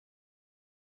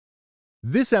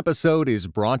This episode is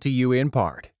brought to you in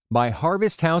part by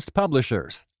Harvest House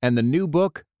Publishers and the new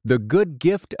book, The Good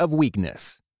Gift of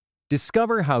Weakness.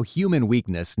 Discover how human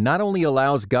weakness not only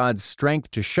allows God's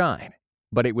strength to shine,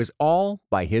 but it was all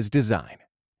by His design.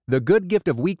 The Good Gift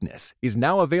of Weakness is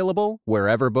now available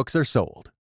wherever books are sold.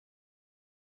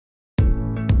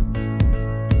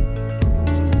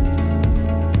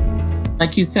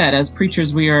 Like you said, as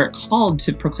preachers, we are called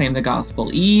to proclaim the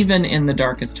gospel, even in the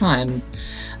darkest times.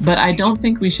 But I don't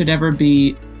think we should ever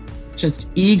be just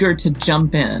eager to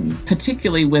jump in,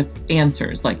 particularly with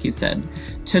answers, like you said,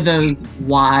 to those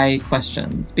why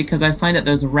questions. Because I find that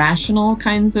those rational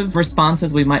kinds of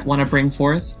responses we might want to bring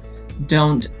forth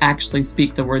don't actually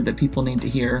speak the word that people need to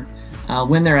hear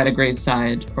when they're at a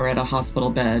graveside or at a hospital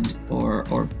bed or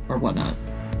whatnot.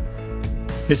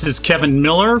 This is Kevin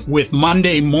Miller with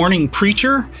Monday Morning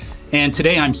Preacher, and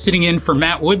today I'm sitting in for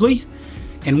Matt Woodley,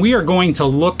 and we are going to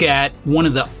look at one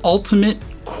of the ultimate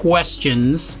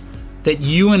questions that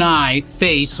you and I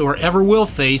face or ever will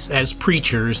face as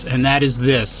preachers, and that is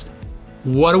this: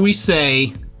 what do we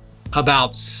say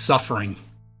about suffering?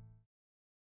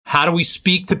 How do we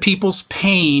speak to people's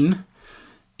pain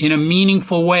in a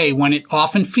meaningful way when it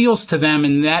often feels to them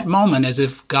in that moment as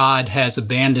if God has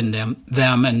abandoned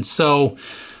them? And so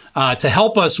to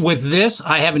help us with this,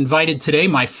 I have invited today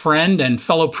my friend and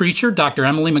fellow preacher, Dr.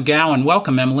 Emily McGowan.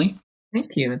 Welcome, Emily.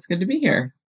 Thank you. It's good to be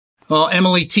here. Well,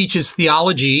 Emily teaches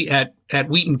theology at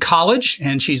Wheaton College,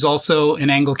 and she's also an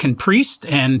Anglican priest,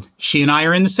 and she and I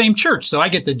are in the same church. So I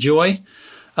get the joy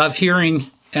of hearing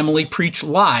Emily preach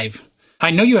live.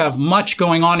 I know you have much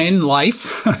going on in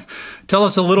life. Tell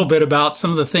us a little bit about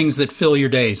some of the things that fill your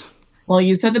days. Well,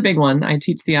 you said the big one. I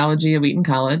teach theology at Wheaton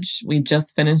College. We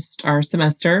just finished our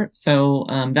semester, so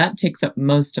that takes up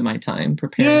most of my time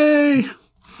preparing.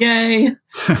 Yay!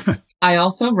 I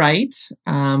also write.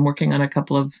 I'm working on a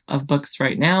couple of books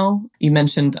right now. You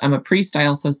mentioned I'm a priest. I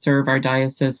also serve our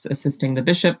diocese, assisting the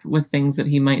bishop with things that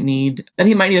he might need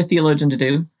a theologian to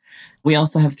do. We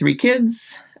also have 3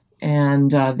 kids, and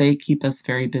they keep us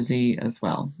very busy as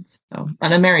well. So,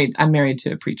 and I'm married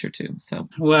to a preacher too. So,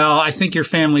 well, I think your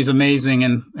family's amazing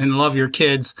and love your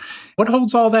kids. What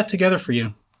holds all that together for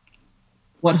you?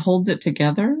 What holds it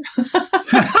together?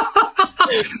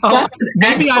 Oh,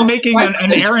 maybe I'm making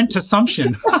an errant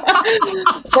assumption.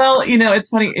 Well, it's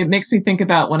funny. It makes me think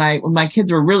about when my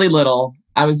kids were really little.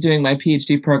 I was doing my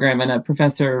PhD program, and a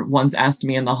professor once asked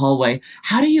me in the hallway,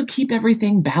 "How do you keep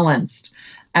everything balanced?"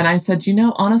 And I said,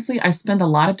 honestly, I spend a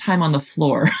lot of time on the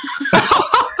floor.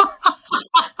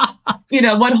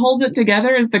 What holds it together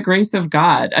is the grace of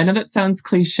God. I know that sounds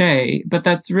cliche, but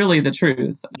that's really the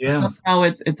truth. Yeah. Somehow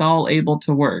it's all able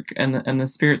to work, and the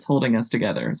Spirit's holding us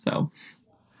together. So,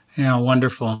 yeah,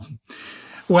 wonderful.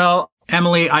 Well,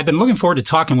 Emily, I've been looking forward to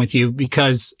talking with you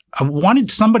because I wanted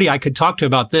somebody I could talk to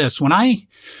about this. When I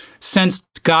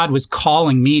sensed God was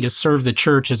calling me to serve the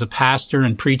church as a pastor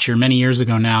and preacher many years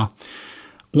ago now,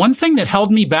 one thing that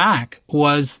held me back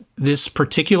was this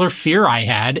particular fear I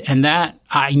had, and that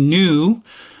I knew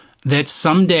that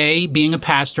someday, being a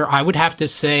pastor, I would have to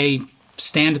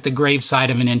stand at the graveside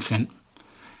of an infant.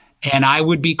 And I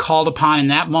would be called upon in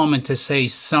that moment to say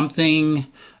something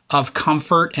of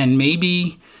comfort and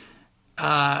maybe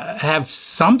have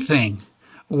something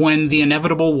when the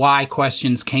inevitable why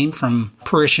questions came from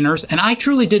parishioners. And I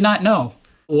truly did not know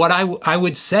what I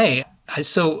would say.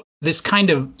 So this kind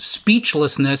of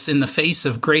speechlessness in the face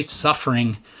of great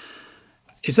suffering,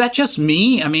 is that just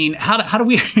me? I mean, how do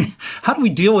we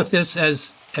deal with this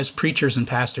as preachers and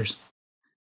pastors?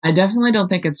 I definitely don't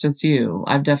think it's just you.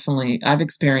 I've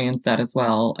experienced that as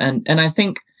well. And I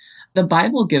think the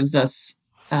Bible gives us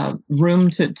room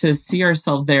to see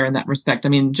ourselves there in that respect. I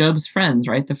mean, Job's friends,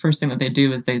 right? The first thing that they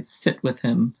do is they sit with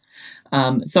him.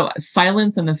 So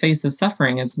silence in the face of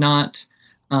suffering is not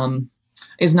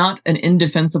an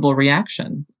indefensible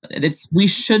reaction. We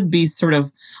should be sort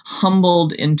of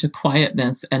humbled into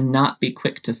quietness and not be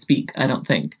quick to speak, I don't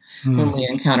think, when we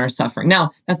encounter suffering.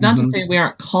 Now, that's not to say we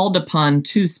aren't called upon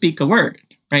to speak a word,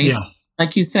 right? Yeah.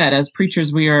 Like you said, as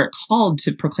preachers, we are called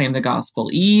to proclaim the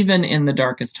gospel, even in the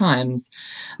darkest times.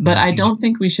 But I don't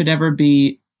think we should ever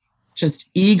be just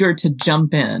eager to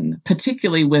jump in,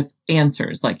 particularly with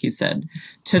answers, like you said,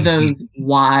 to those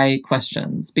why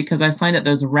questions. Because I find that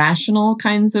those rational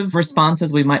kinds of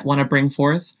responses we might want to bring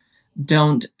forth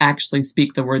don't actually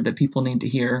speak the word that people need to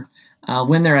hear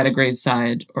when they're at a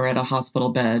graveside or at a hospital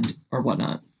bed or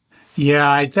whatnot.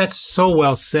 Yeah, that's so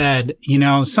well said.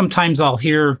 Sometimes I'll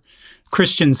hear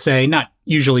Christians say, not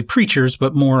usually preachers,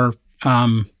 but more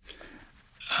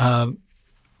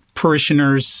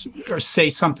parishioners say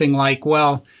something like,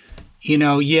 well,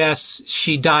 yes,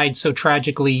 she died so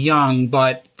tragically young,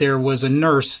 but there was a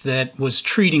nurse that was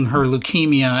treating her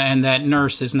leukemia, and that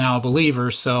nurse is now a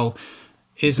believer. So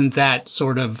isn't that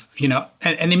sort of,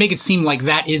 and they make it seem like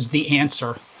that is the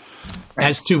answer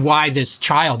as to why this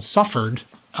child suffered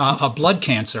a blood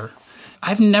cancer.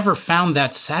 I've never found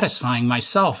that satisfying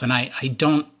myself, and I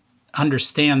don't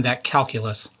understand that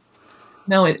calculus.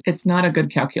 No, it's not a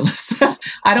good calculus.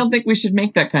 I don't think we should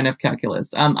make that kind of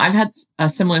calculus. I've had a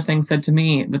similar thing said to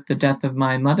me with the death of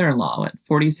my mother-in-law at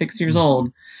 46 years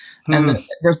old. And the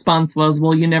response was,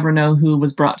 well, you never know who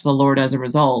was brought to the Lord as a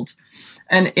result.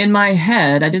 And in my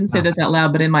head, I didn't say this out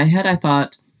loud, but in my head, I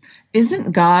thought,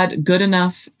 isn't God good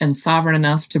enough and sovereign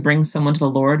enough to bring someone to the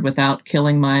Lord without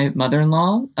killing my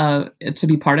mother-in-law to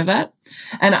be part of that?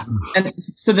 And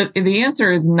so the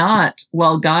answer is not,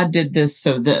 well, God did this,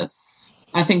 so this.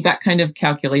 I think that kind of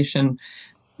calculation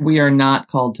we are not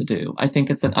called to do. I think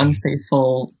it's an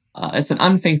unfaithful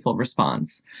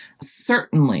response.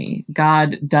 Certainly,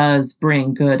 God does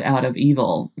bring good out of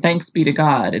evil. Thanks be to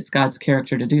God. It's God's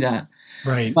character to do that.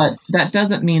 Right. But that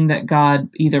doesn't mean that God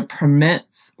either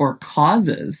permits or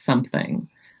causes something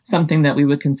that we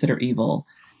would consider evil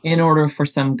in order for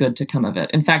some good to come of it.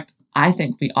 In fact, I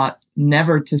think we ought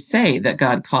never to say that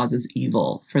God causes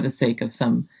evil for the sake of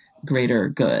some greater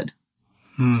good.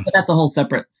 But that's a whole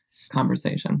separate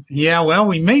conversation. Yeah, well,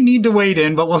 we may need to wade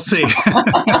in, but we'll see.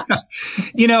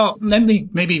 Let me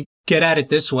maybe get at it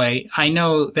this way. I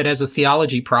know that as a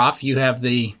theology prof, you have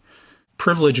the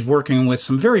privilege of working with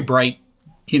some very bright,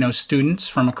 students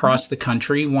from across the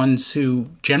country, ones who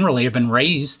generally have been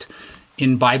raised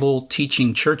in Bible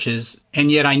teaching churches. And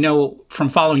yet I know from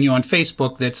following you on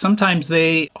Facebook that sometimes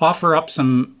they offer up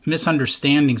some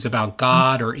misunderstandings about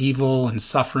God or evil and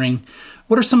suffering.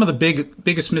 What are some of the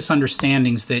biggest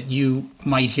misunderstandings that you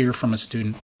might hear from a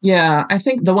student? Yeah, I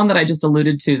think the one that I just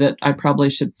alluded to that I probably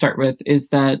should start with is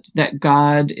that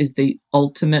God is the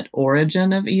ultimate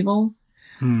origin of evil.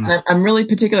 I'm really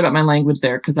particular about my language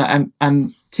there because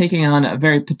I'm taking on a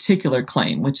very particular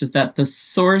claim, which is that the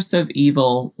source of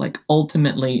evil,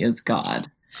 ultimately is God.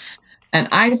 And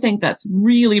I think that's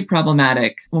really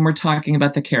problematic when we're talking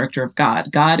about the character of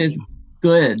God. God is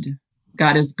good.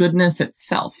 God is goodness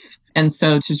itself. And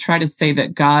so to try to say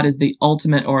that God is the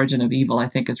ultimate origin of evil, I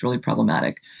think is really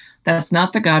problematic. That's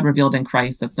not the God revealed in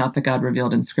Christ. That's not the God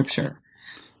revealed in Scripture.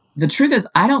 The truth is,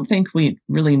 I don't think we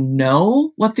really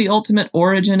know what the ultimate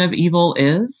origin of evil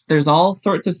is. There's all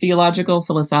sorts of theological,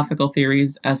 philosophical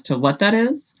theories as to what that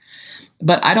is.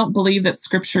 But I don't believe that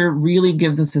Scripture really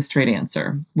gives us a straight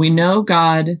answer. We know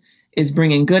God is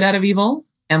bringing good out of evil,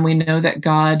 and we know that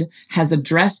God has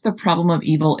addressed the problem of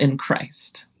evil in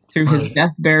Christ. Through his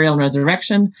death, burial, and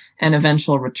resurrection, and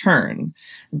eventual return,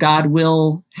 God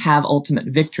will have ultimate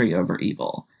victory over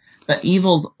evil. But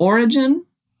evil's origin,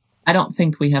 I don't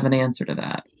think we have an answer to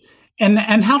that. And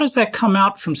how does that come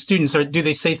out from students? Or do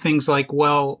they say things like,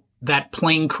 well, that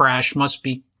plane crash must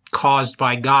be caused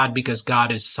by God because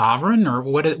God is sovereign? Or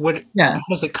Yes. How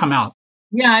does it come out?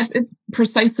 Yeah, it's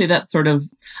precisely that sort of,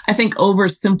 I think,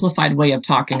 oversimplified way of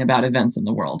talking about events in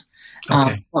the world.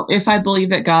 Okay. So if I believe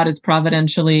that God is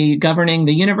providentially governing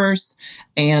the universe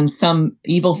and some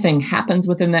evil thing happens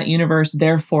within that universe,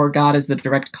 therefore God is the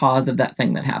direct cause of that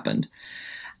thing that happened.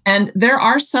 And there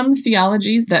are some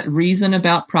theologies that reason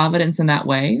about providence in that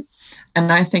way.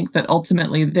 And I think that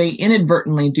ultimately they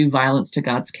inadvertently do violence to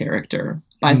God's character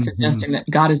by suggesting that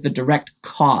God is the direct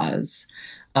cause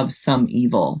of some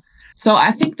evil. So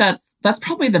I think that's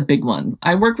probably the big one.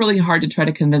 I work really hard to try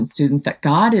to convince students that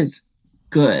God is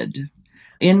good.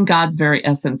 In God's very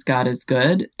essence, God is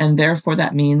good. And therefore,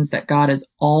 that means that God is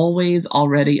always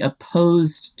already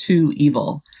opposed to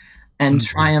evil and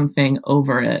triumphing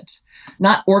over it,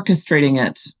 not orchestrating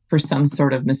it for some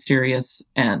sort of mysterious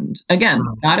end. Again,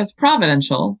 God is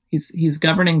providential. He's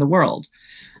governing the world.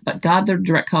 But God, the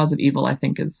direct cause of evil, I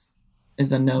think is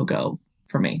a no-go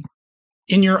for me.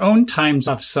 In your own times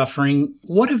of suffering,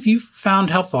 what have you found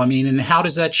helpful? I mean, and how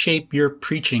does that shape your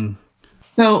preaching?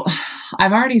 So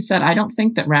I've already said I don't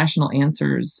think that rational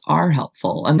answers are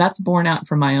helpful, and that's borne out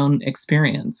from my own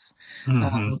experience.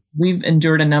 We've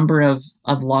endured a number of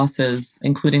losses,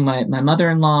 including my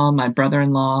mother-in-law, my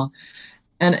brother-in-law,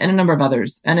 and a number of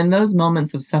others. And in those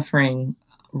moments of suffering,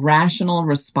 rational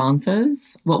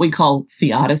responses, what we call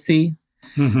theodicy,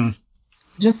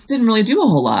 just didn't really do a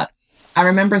whole lot. I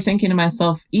remember thinking to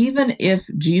myself, even if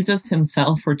Jesus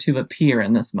himself were to appear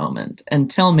in this moment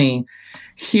and tell me,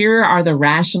 here are the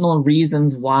rational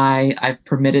reasons why I've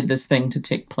permitted this thing to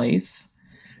take place,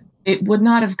 it would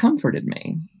not have comforted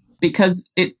me because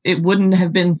it wouldn't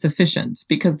have been sufficient,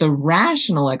 because the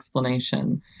rational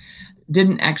explanation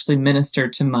didn't actually minister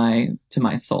to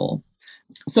my soul.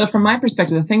 So from my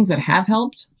perspective, the things that have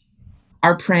helped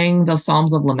are praying the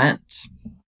Psalms of Lament,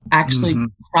 actually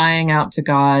crying out to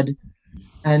God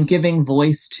and giving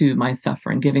voice to my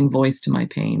suffering, giving voice to my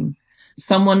pain.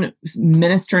 Someone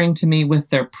ministering to me with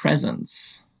their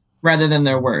presence rather than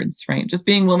their words, right? Just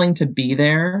being willing to be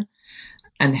there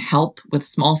and help with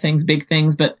small things, big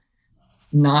things, but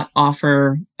not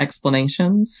offer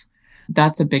explanations.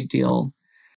 That's a big deal.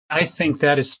 I think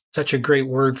that is such a great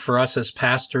word for us as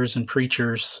pastors and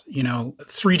preachers.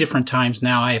 3 different times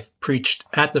now I have preached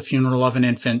at the funeral of an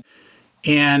infant.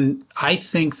 And I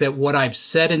think that what I've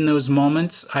said in those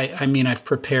moments, I've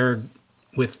prepared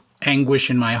with anguish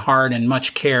in my heart and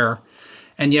much care.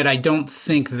 And yet I don't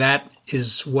think that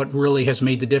is what really has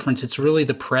made the difference. It's really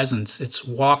the presence. It's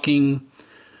walking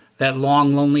that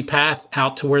long, lonely path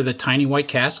out to where the tiny white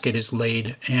casket is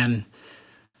laid. And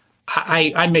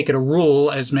I make it a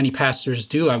rule, as many pastors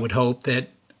do, I would hope, that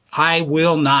I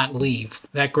will not leave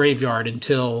that graveyard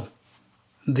until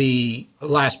the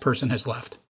last person has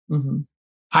left. Mm-hmm.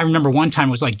 I remember one time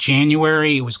it was like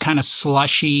January, it was kind of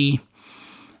slushy,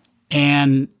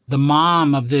 and the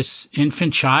mom of this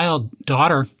infant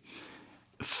daughter,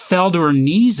 fell to her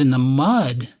knees in the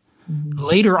mud,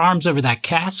 laid her arms over that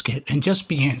casket, and just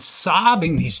began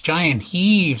sobbing these giant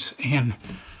heaves. And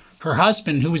her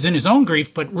husband, who was in his own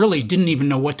grief, but really didn't even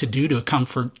know what to do to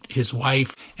comfort his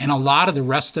wife, and a lot of the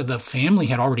rest of the family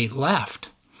had already left.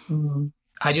 Mm-hmm.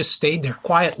 I just stayed there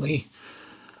quietly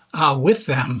with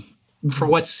them for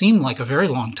what seemed like a very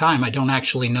long time. I don't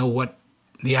actually know what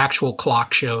the actual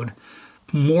clock showed.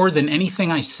 More than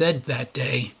anything I said that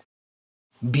day,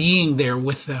 being there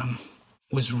with them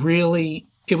was really,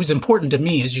 it was important to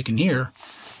me, as you can hear,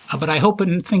 but I hope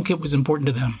and think it was important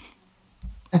to them.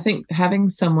 I think having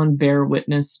someone bear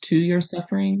witness to your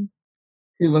suffering,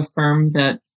 to affirm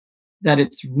that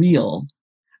it's real,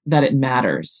 that it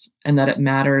matters, and that it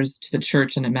matters to the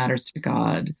church and it matters to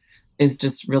God, is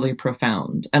just really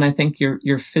profound. And I think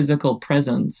your physical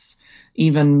presence,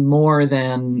 even more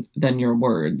than your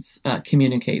words,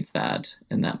 communicates that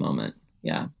in that moment.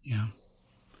 Yeah. Yeah.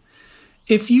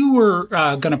 If you were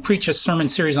going to preach a sermon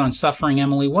series on suffering,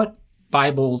 Emily, what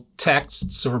Bible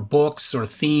texts or books or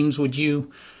themes would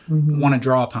you want to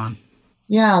draw upon?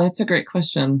 Yeah, that's a great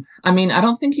question. I mean, I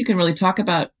don't think you can really talk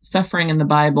about suffering in the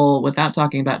Bible without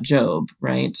talking about Job,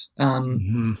 right?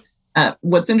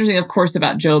 What's interesting, of course,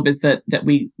 about Job is that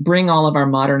we bring all of our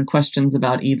modern questions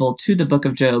about evil to the book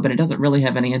of Job, and it doesn't really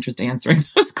have any interest answering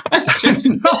those questions.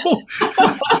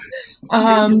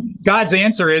 No. God's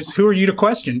answer is, who are you to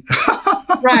question?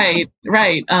 Right.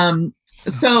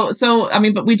 So, I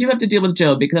mean, but we do have to deal with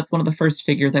Job because that's one of the first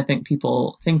figures I think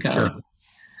people think of. Sure.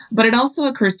 But it also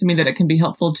occurs to me that it can be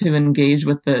helpful to engage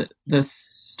with the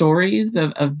stories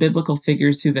of biblical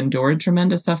figures who've endured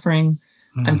tremendous suffering.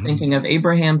 I'm thinking of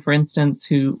Abraham, for instance,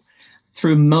 who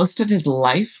through most of his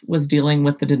life was dealing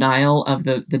with the denial of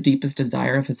the deepest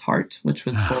desire of his heart, which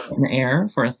was for an heir,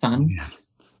 for a son. Yeah.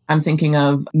 I'm thinking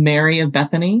of Mary of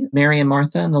Bethany, Mary and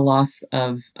Martha, and the loss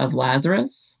of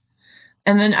Lazarus.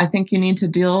 And then I think you need to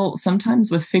deal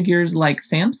sometimes with figures like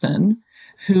Samson,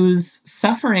 whose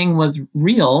suffering was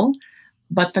real,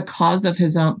 but caused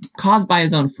by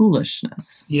his own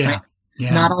foolishness. Yeah. Right?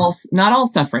 Yeah. Not all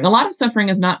suffering. A lot of suffering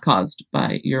is not caused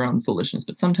by your own foolishness,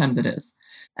 but sometimes it is.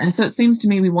 And so it seems to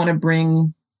me we want to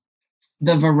bring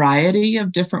the variety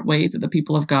of different ways that the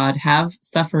people of God have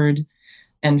suffered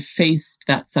and faced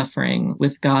that suffering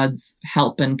with God's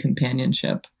help and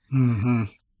companionship. Mm-hmm.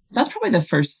 So that's probably the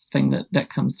first thing that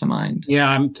comes to mind. Yeah,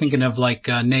 I'm thinking of like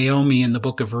Naomi in the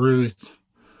book of Ruth.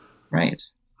 Right.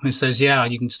 Who says, yeah,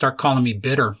 you can start calling me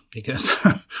bitter because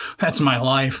that's my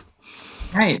life.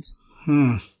 Right.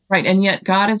 Right. And yet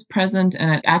God is present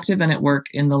and active and at work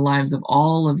in the lives of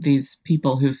all of these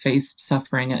people who faced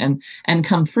suffering and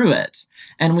come through it.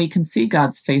 And we can see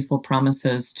God's faithful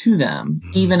promises to them,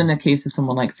 even in the case of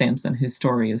someone like Samson, whose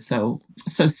story is so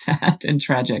sad and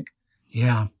tragic.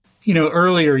 Yeah.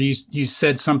 Earlier you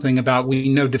said something about we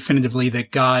know definitively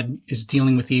that God is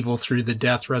dealing with evil through the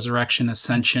death, resurrection,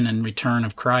 ascension, and return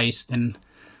of Christ. And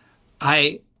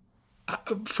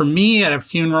for me at a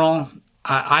funeral,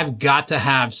 I've got to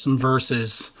have some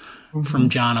verses from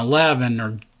John 11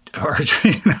 or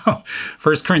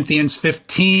 1 Corinthians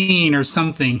 15 or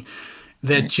something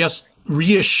that just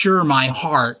reassure my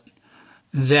heart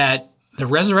that the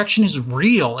resurrection is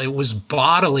real. It was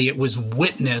bodily. It was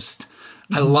witnessed.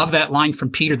 I love that line from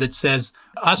Peter that says,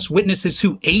 us witnesses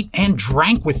who ate and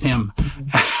drank with him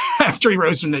after he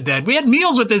rose from the dead. We had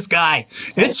meals with this guy.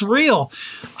 It's real.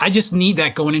 I just need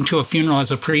that going into a funeral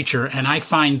as a preacher. And I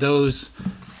find those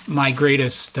my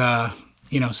greatest,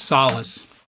 solace.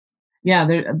 Yeah,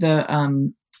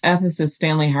 the ethicist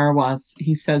Stanley Hauerwas,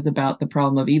 he says about the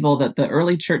problem of evil that the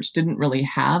early church didn't really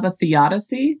have a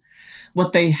theodicy.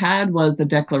 What they had was the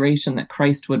declaration that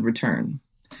Christ would return.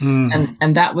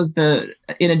 And that was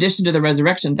in addition to the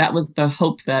resurrection, that was the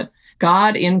hope that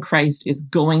God in Christ is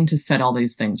going to set all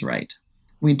these things right.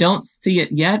 We don't see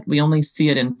it yet. We only see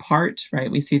it in part,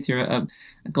 right? We see it through a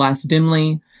glass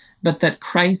dimly, but that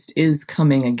Christ is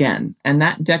coming again. And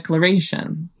that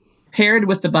declaration, paired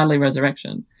with the bodily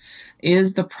resurrection,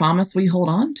 is the promise we hold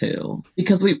on to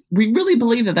because we really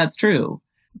believe that that's true.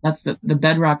 That's the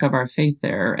bedrock of our faith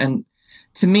there. And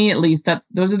to me, at least,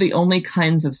 those are the only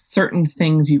kinds of certain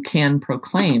things you can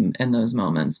proclaim in those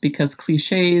moments, because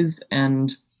cliches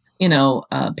and,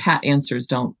 pat answers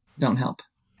don't help.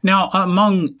 Now,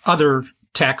 among other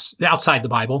texts outside the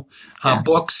Bible,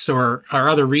 books or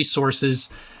other resources,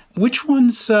 which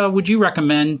ones would you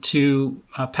recommend to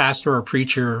a pastor or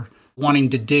preacher wanting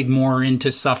to dig more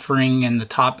into suffering and the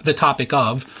topic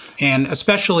of, and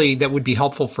especially that would be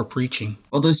helpful for preaching?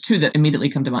 Well, there's two that immediately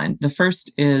come to mind. The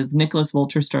first is Nicholas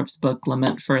Wolterstorff's book,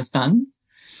 Lament for a Son.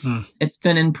 It's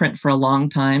been in print for a long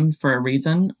time for a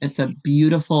reason. It's a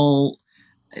beautiful,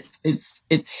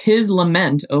 it's his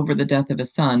lament over the death of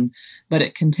his son, but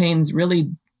it contains really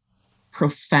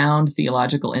profound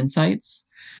theological insights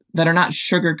that are not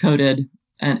sugar-coated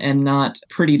and not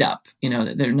prettied up.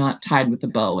 They're not tied with a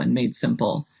bow and made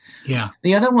simple. Yeah.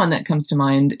 The other one that comes to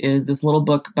mind is this little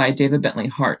book by David Bentley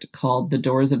Hart called The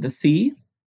Doors of the Sea.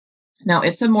 Now,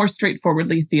 it's a more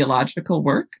straightforwardly theological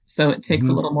work, so it takes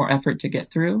a little more effort to get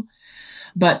through.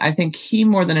 But I think he,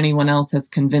 more than anyone else, has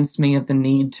convinced me of the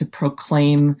need to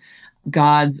proclaim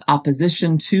God's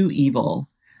opposition to evil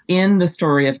in the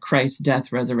story of Christ's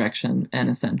death, resurrection, and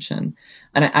ascension.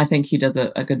 And I think he does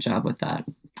a good job with that.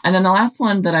 And then the last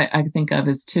one that I think of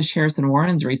is Tish Harrison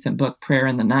Warren's recent book, Prayer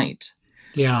in the Night.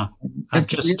 Yeah, I've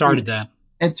just started that.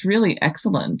 It's really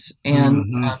excellent and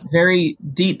very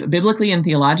deep biblically and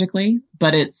theologically,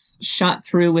 but it's shot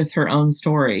through with her own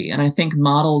story. And I think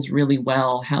models really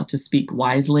well how to speak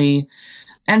wisely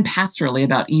and pastorally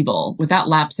about evil without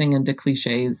lapsing into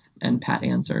cliches and pat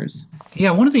answers.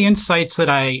 Yeah, one of the insights that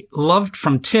I loved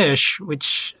from Tish,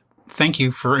 which thank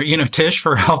you for, Tish,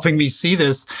 for helping me see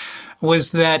this,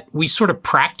 was that we sort of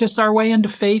practice our way into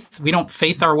faith. We don't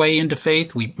faith our way into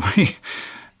faith. We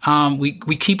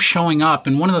keep showing up.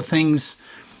 And one of the things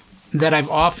that I've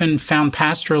often found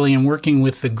pastorally in working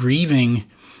with the grieving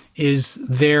is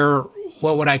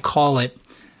what would I call it?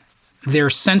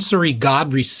 Their sensory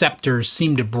God receptors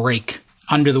seem to break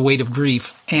under the weight of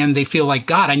grief. And they feel like,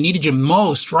 God, I needed you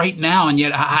most right now. And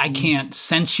yet I can't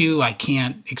sense you. I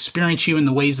can't experience you in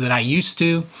the ways that I used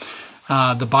to.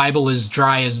 The Bible is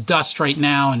dry as dust right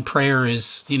now, and prayer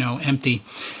is, empty.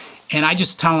 And I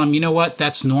just tell them, you know what?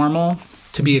 That's normal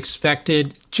to be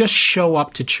expected. Just show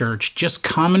up to church. Just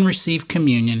come and receive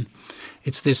communion.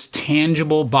 It's this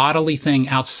tangible bodily thing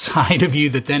outside of you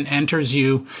that then enters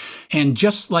you. And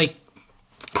just like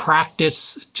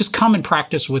practice, just come and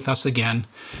practice with us again.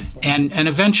 And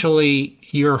eventually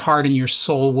your heart and your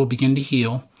soul will begin to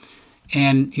heal,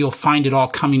 and you'll find it all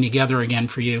coming together again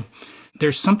for you.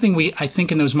 There's something I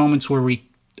think in those moments where we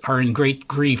are in great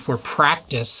grief, where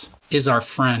practice is our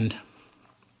friend.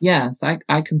 Yes,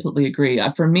 I completely agree.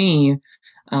 For me,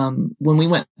 when we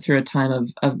went through a time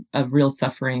of real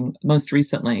suffering most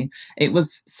recently, it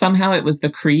was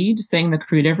the creed, saying the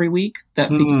creed every week, that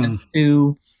began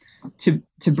to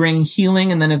bring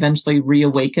healing and then eventually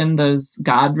reawaken those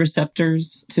God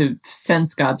receptors to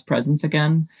sense God's presence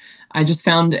again. I just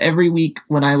found every week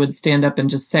when I would stand up and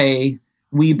just say,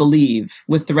 "We believe,"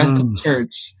 with the rest of the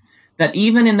church, that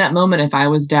even in that moment, if I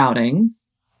was doubting,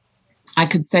 I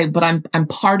could say, but I'm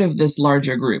part of this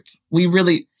larger group.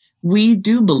 We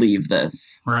do believe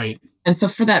this. Right. And so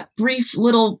for that brief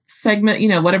little segment,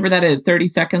 whatever that is, 30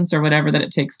 seconds or whatever that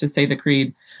it takes to say the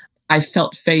creed, I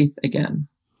felt faith again.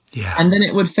 Yeah. And then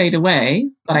it would fade away,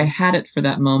 but I had it for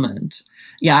that moment.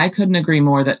 Yeah, I couldn't agree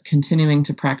more that continuing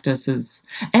to practice is,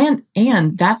 and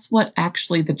that's what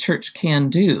actually the church can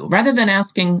do. Rather than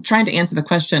trying to answer the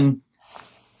question,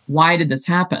 why did this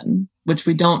happen? Which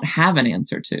we don't have an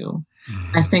answer to.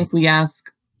 I think we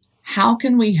ask, how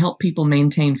can we help people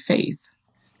maintain faith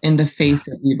in the face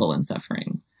of evil and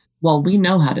suffering? Well, we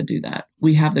know how to do that.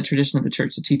 We have the tradition of the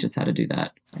church to teach us how to do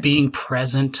that. Being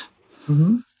present,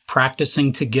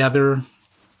 practicing together,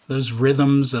 those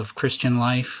rhythms of Christian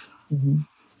life.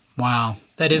 Wow,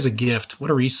 that is a gift. What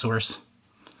a resource.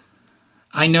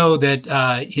 I know that,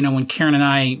 when Karen and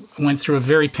I went through a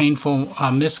very painful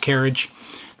miscarriage,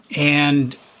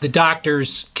 and the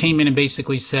doctors came in and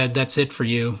basically said, "That's it for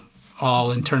you.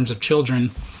 all in terms of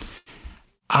children,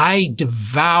 I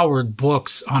devoured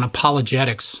books on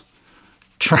apologetics,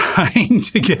 trying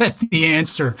to get the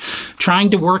answer, trying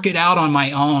to work it out on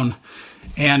my own.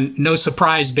 And no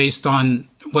surprise, based on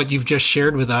what you've just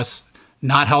shared with us,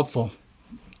 not helpful.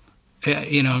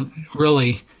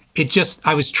 Really,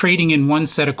 I was trading in one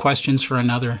set of questions for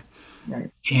another. Right.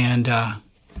 And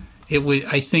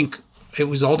I think it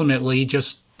was ultimately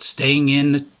just staying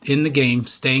in the game,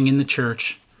 staying in the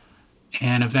church,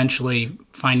 and eventually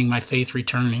finding my faith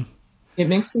returning. It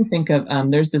makes me think of,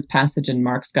 there's this passage in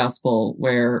Mark's gospel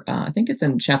where I think it's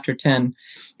in chapter 10.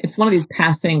 It's one of these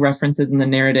passing references in the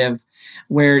narrative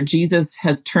where Jesus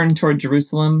has turned toward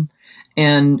Jerusalem,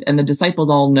 and the disciples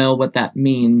all know what that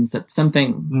means, that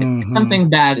something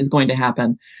bad is going to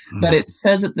happen. But it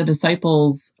says that the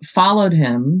disciples followed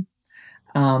him.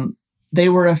 They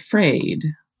were afraid,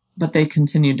 but they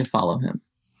continued to follow him.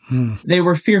 They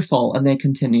were fearful, and they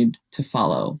continued to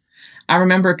follow. I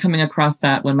remember coming across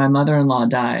that when my mother-in-law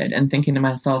died and thinking to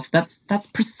myself, that's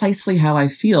precisely how I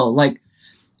feel. Like,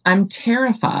 I'm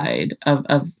terrified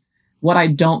of what I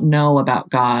don't know about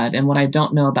God and what I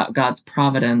don't know about God's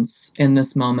providence in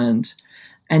this moment.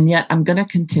 And yet I'm going to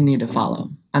continue to follow.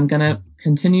 I'm going to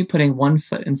continue putting one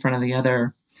foot in front of the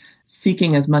other,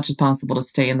 seeking as much as possible to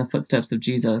stay in the footsteps of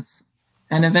Jesus.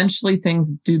 And eventually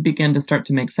things do begin to start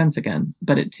to make sense again,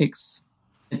 but it takes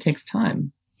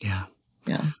time. Yeah.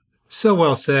 Yeah. So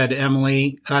well said,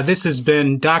 Emily. This has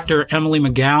been Dr. Emily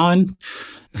McGowan,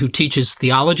 who teaches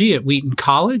theology at Wheaton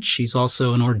College. She's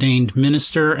also an ordained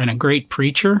minister and a great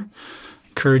preacher. I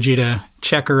encourage you to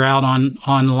check her out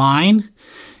online.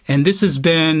 And this has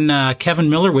been Kevin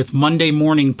Miller with Monday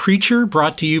Morning Preacher,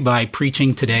 brought to you by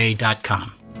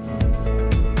PreachingToday.com.